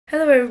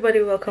Hello everybody,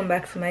 welcome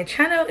back to my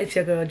channel. It's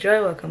your girl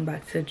Joy. Welcome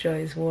back to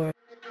Joy's World.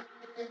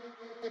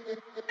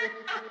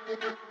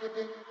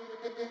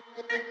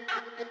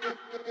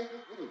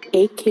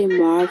 AK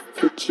Marv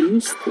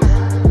produced it.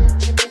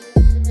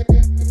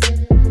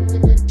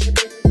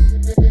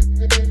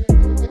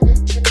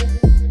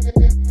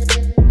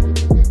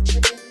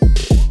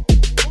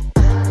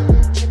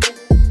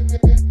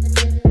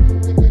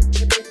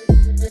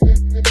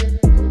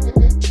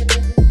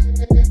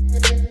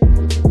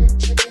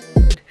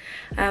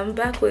 I'm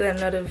back with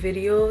another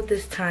video,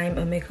 this time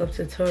a makeup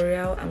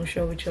tutorial. I'm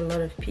sure which a lot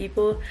of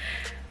people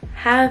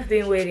have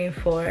been waiting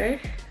for.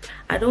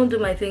 I don't do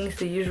my things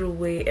the usual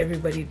way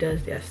everybody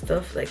does their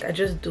stuff. Like, I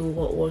just do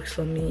what works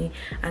for me,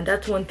 and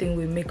that's one thing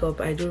with makeup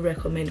I do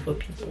recommend for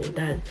people,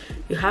 that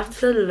you have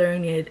to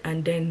learn it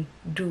and then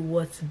do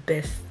what's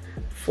best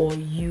for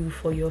you,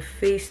 for your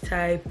face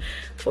type,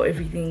 for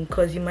everything.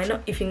 Because you might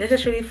not, if you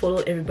necessarily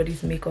follow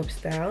everybody's makeup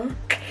style,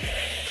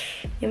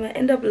 you might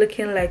end up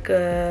looking like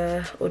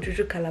a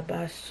Ojuju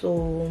Calabash.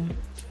 So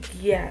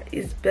yeah,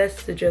 it's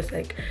best to just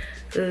like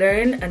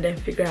learn and then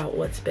figure out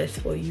what's best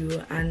for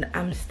you. And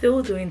I'm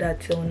still doing that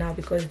till now,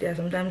 because there are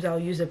sometimes I'll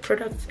use a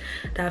product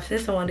that I've seen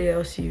somebody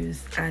else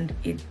use and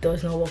it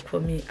does not work for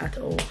me at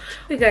all.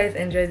 Hope you guys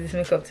enjoyed this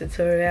makeup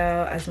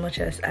tutorial as much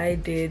as I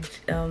did,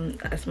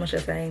 as much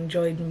as I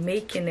enjoyed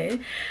making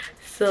it.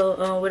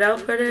 So without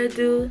further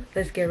ado,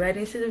 let's get right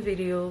into the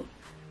video.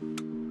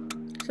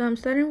 So I'm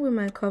starting with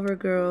my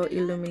CoverGirl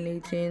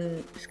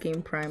Illuminating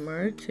Skin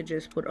Primer to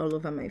just put all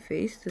over my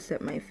face to set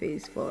my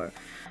face for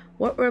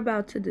what we're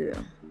about to do.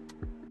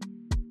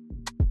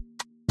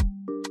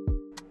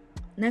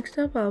 Next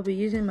up, I'll be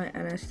using my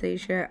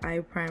Anastasia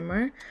Eye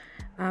Primer.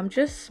 I'm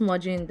just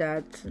smudging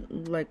that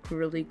like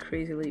really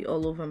crazily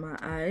all over my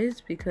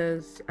eyes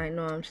because I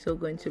know I'm still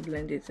going to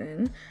blend it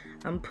in.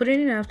 I'm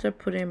putting it after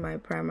putting my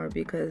primer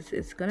because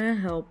it's gonna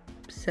help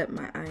set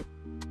my eye.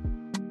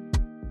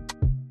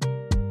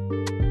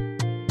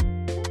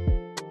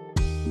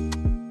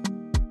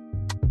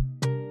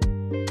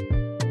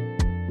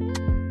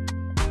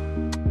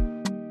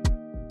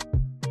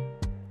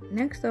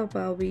 Next up,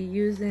 I'll be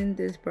using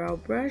this brow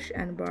brush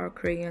and brow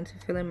crayon to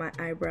fill in my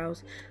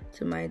eyebrows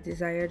to my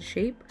desired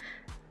shape.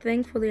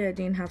 Thankfully, I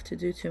didn't have to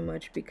do too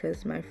much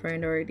because my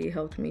friend already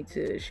helped me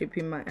to shape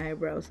in my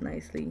eyebrows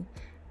nicely,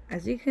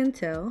 as you can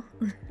tell.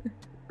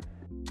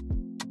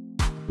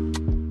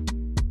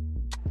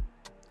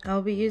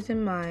 I'll be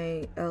using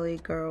my LA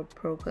Girl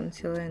Pro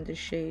Concealer in the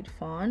shade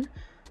Fawn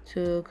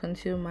to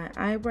conceal my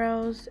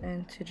eyebrows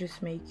and to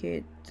just make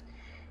it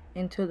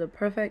into the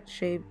perfect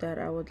shape that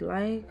I would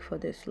like for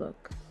this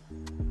look.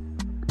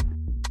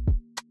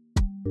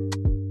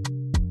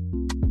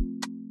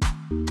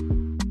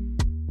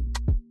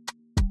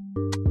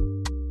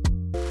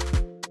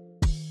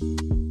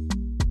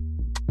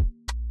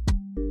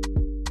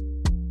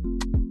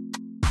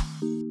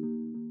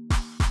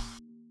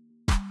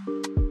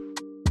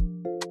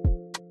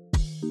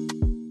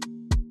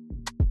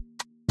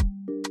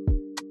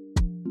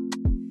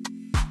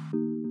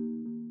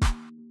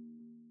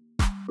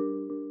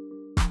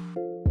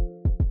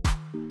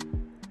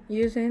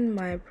 Using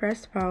my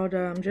pressed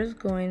powder, I'm just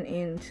going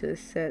in to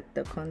set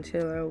the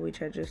concealer,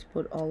 which I just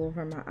put all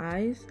over my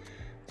eyes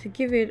to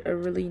give it a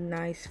really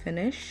nice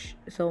finish,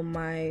 so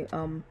my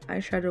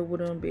eyeshadow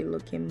wouldn't be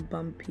looking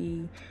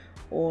bumpy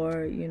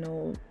or, you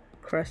know,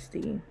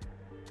 crusty.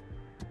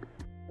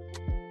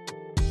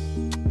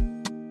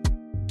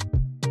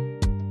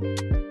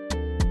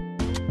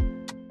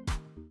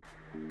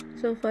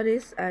 So for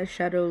this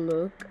eyeshadow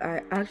look,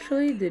 I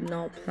actually did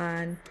not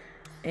plan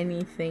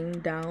anything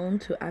down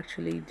to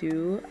actually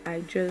do. I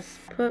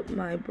just put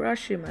my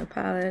brush in my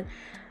palette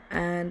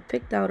and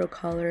picked out a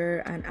color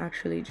and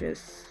actually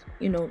just,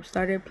 you know,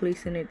 started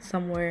placing it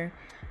somewhere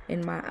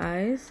in my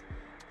eyes.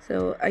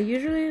 So I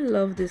usually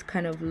love this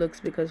kind of looks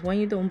because when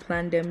you don't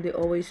plan them, they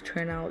always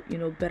turn out, you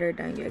know, better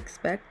than you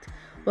expect.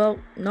 Well,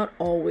 not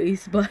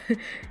always, but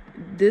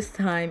this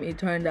time it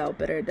turned out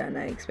better than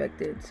I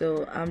expected.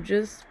 So I'm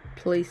just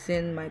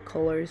placing my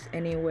colors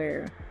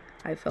anywhere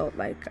I felt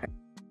like.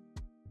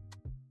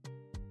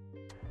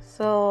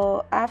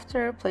 So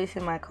after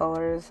placing my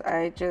colors,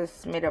 I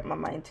just made up my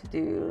mind to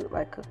do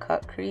like a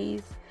cut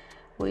crease,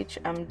 which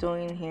I'm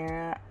doing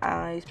here.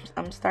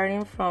 I'm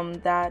starting from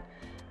that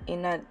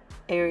inner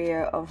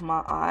area of my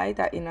eye,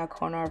 that inner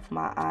corner of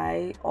my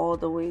eye, all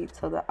the way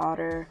to the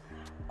outer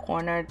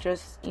corner,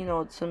 just, you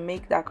know, to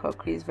make that cut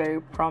crease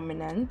very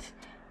prominent,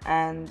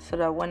 and so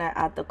that when I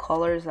add the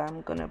colors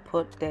I'm gonna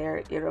put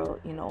there, it'll,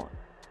 you know,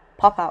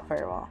 pop out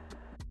very well.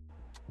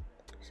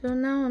 So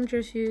now I'm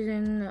just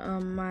using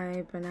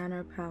my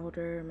banana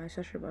powder, my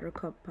Sacha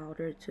Buttercup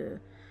powder, to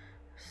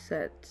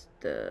set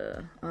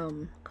the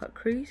cut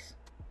crease.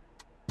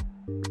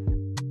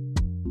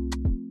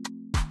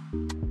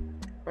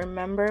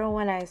 Remember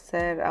when I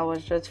said I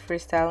was just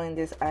freestyling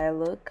this eye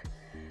look?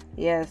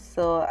 Yes,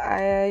 so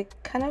I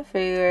kind of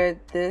figured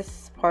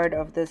this part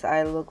of this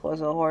eye look was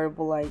a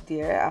horrible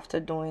idea after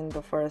doing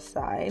the first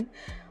side,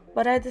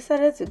 but I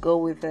decided to go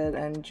with it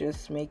and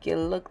just make it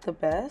look the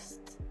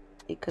best.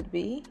 it could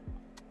be.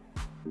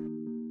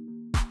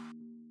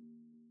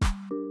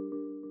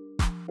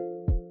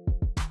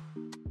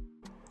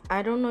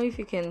 I don't know if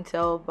you can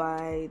tell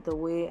by the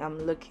way I'm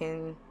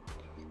looking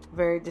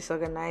very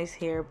disorganized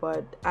here,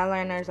 but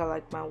eyeliners are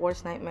like my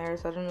worst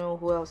nightmares. I don't know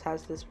who else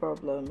has this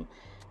problem.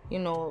 You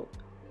know,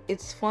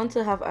 it's fun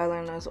to have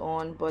eyeliners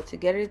on, but to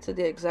get it to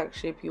the exact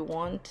shape you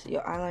want,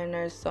 your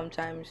eyeliners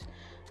sometimes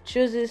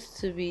chooses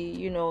to be,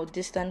 you know,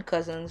 distant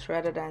cousins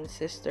rather than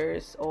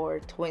sisters,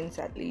 or twins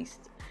at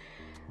least.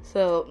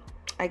 So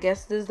I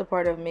guess this is the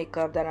part of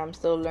makeup that I'm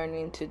still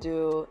learning to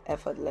do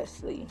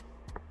effortlessly.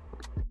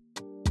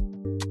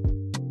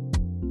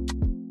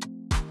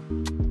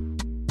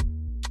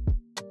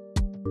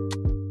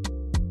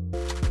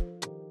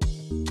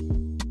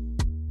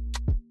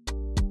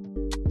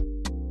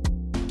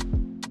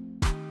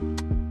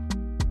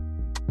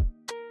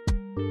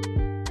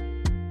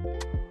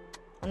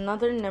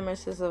 Another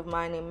nemesis of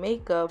mine in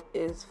makeup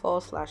is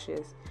false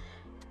lashes.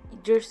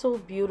 They're so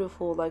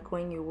beautiful like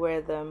when you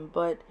wear them,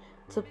 but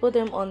to put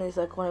them on is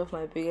like one of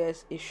my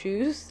biggest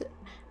issues.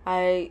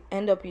 I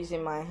end up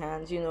using my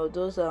hands. You know,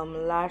 those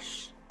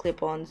lash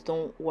clip-ons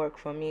don't work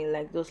for me.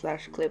 Like those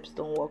lash clips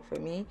don't work for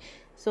me.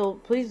 So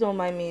please don't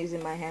mind me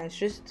using my hands.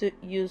 Just to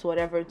use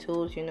whatever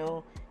tools you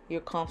know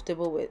you're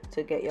comfortable with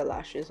to get your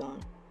lashes on.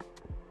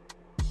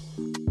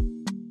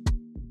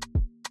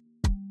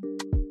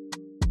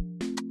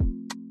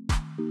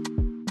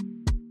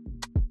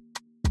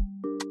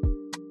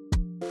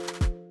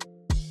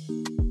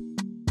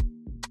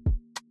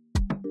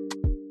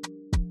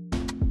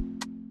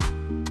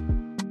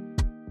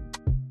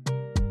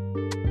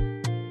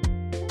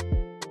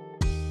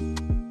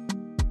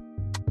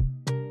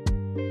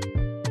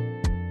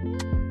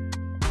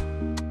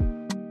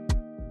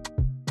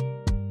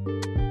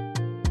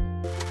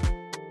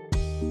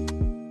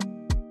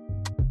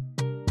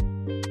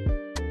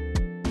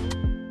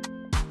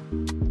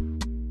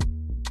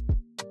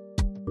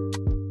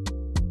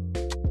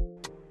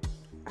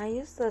 I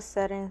use the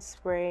setting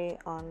spray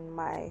on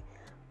my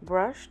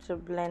brush to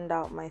blend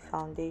out my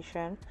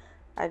foundation.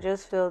 I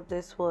just feel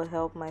this will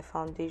help my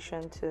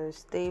foundation to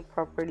stay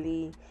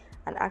properly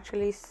and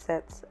actually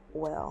set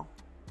well.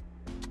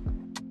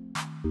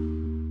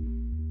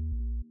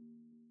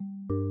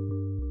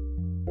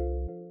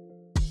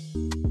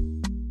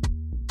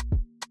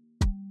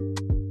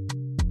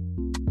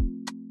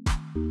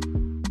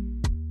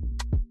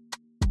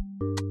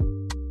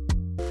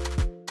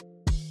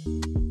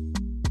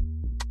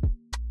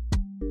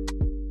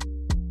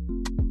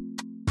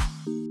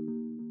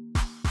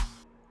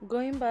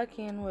 Going back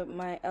in with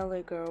my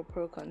LA Girl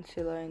Pro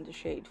Concealer in the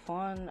shade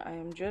Fawn, I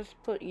am just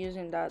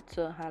using that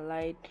to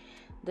highlight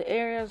the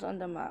areas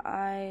under my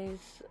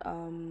eyes,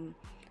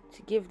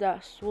 to give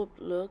that swoop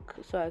look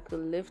so I could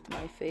lift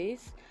my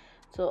face,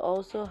 to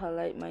also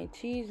highlight my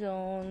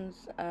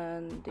T-zones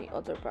and the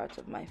other parts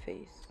of my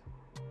face.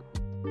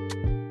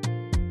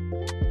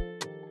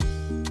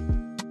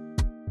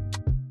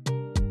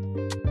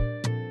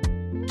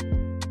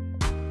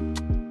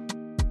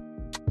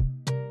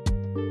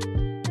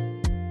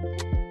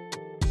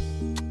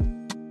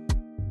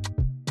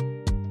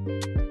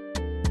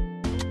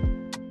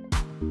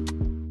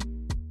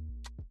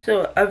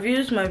 So I've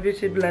used my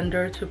beauty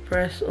blender to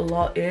press a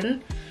lot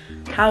in.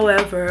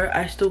 However,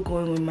 I still go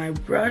in with my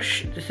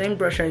brush, the same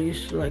brush I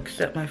used to like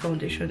set my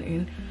foundation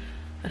in.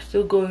 I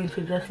still go in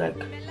to just like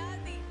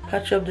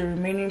patch up the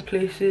remaining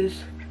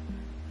places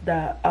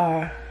that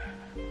I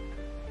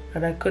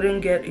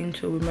couldn't get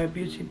into with my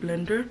beauty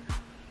blender.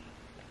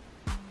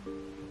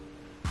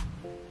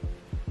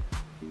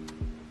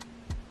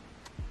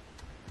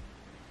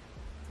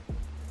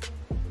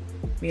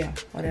 Yeah,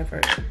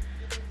 whatever.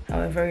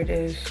 However it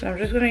is. So I'm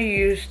just going to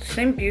use the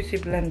same beauty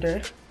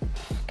blender.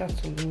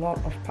 That's a lot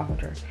of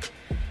powder.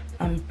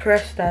 And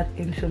press that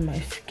into my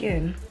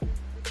skin.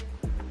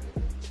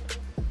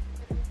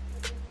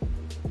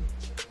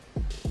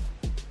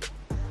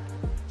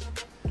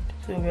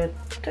 So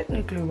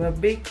we're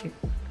baking.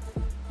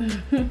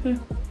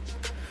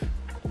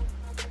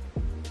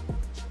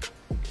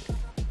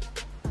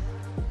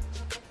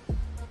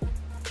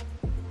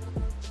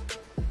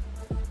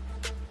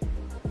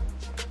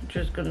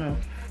 Just gonna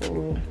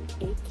follow.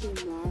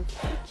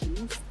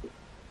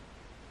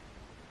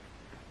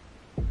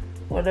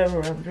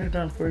 Whatever, I'm just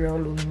gonna put it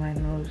all over my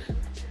nose.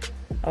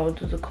 I'll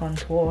do the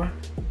contour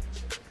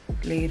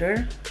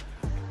later.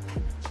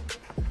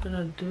 I'm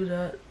gonna do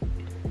that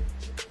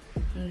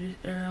in this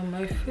area of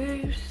my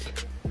face.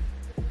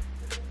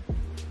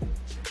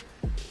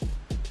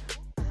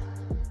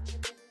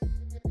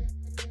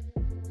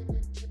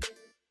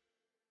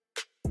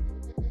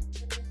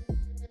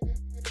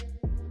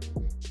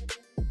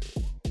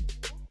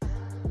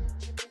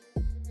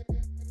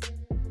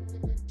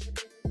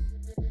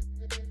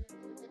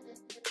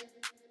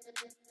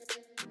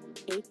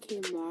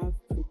 AK Marv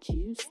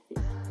produced it.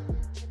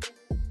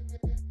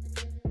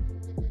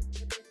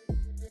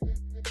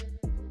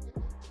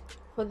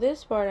 For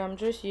this part, I'm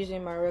just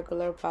using my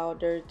regular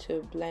powder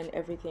to blend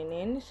everything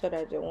in so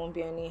that there won't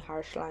be any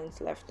harsh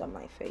lines left on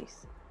my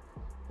face.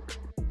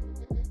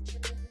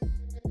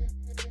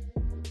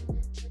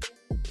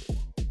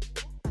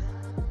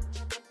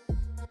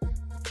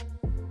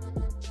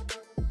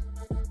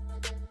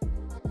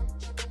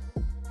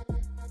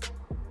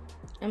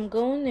 I'm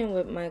going in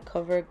with my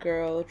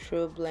CoverGirl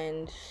True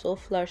Blend So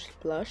Flush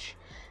Blush,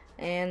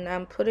 and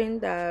I'm putting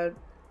that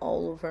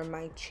all over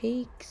my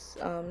cheeks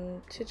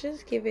to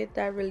just give it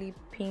that really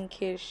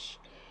pinkish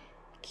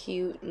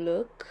cute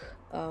look.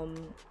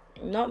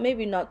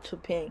 Not too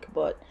pink,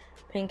 but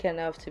pink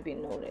enough to be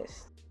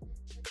noticed.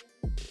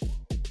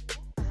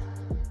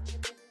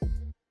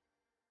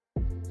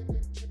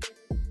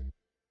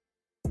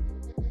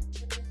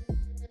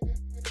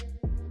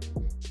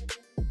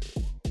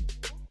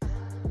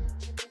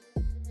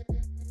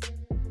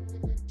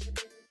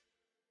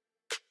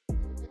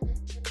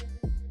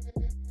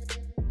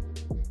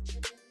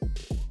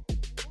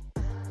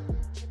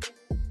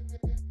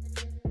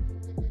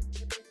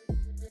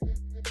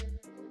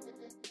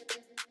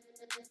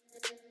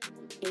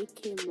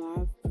 AK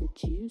Marv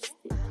produced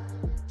it.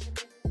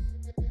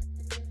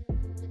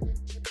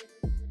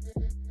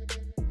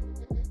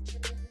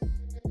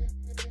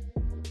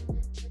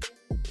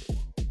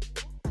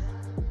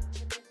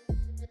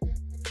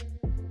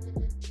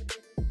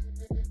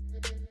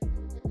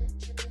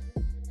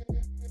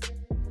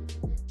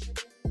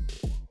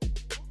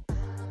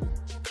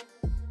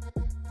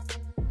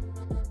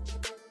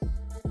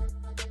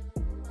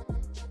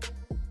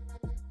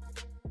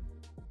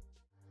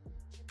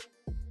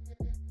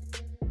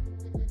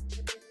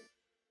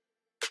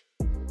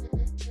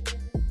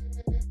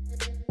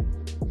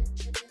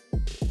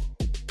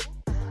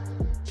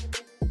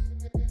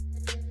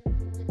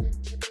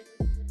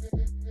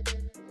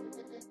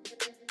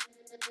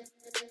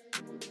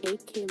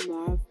 AK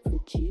Marv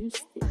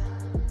produced it.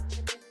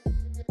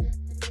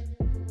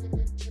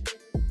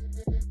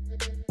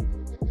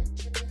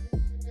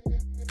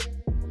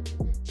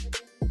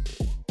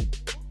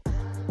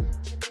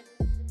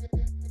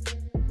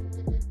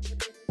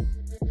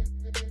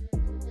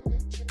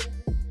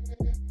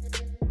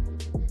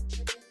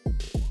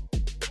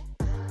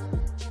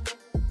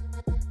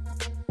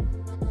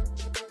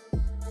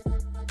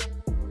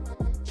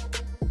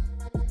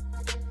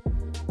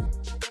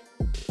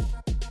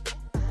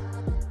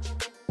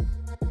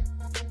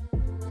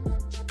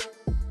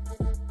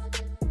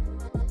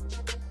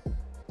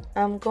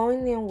 I'm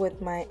going in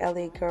with my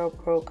LA Girl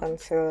Pro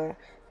Concealer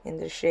in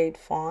the shade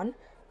Fawn,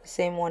 the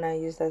same one I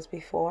used as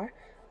before.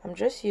 I'm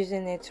just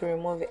using it to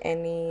remove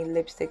any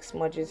lipstick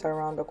smudges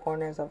around the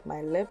corners of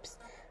my lips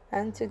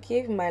and to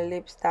give my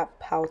lips that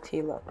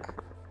pouty look.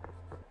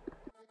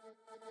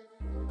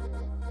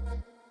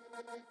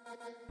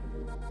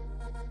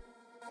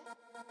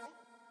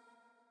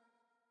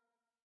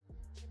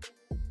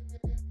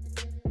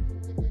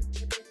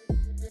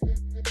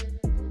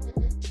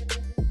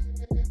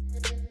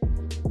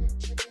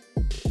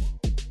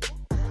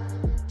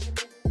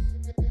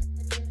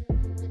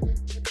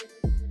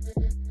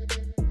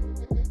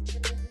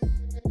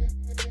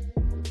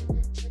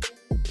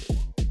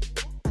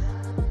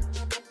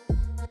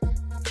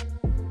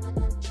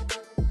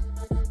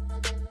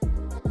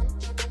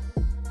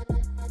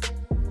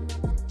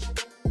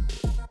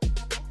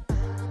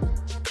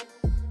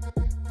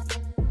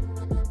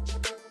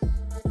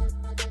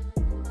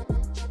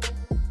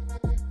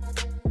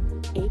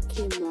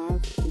 AK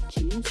Marv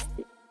produced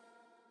it.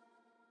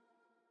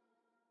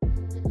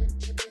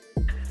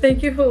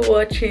 Thank you for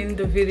watching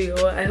the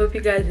video. I hope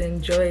you guys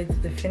enjoyed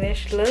the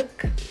finished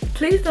look.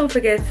 Please don't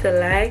forget to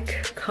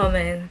like,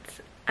 comment,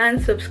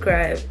 and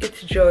subscribe.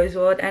 It's Joy's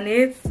World, and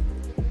it's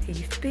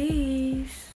Peace Be.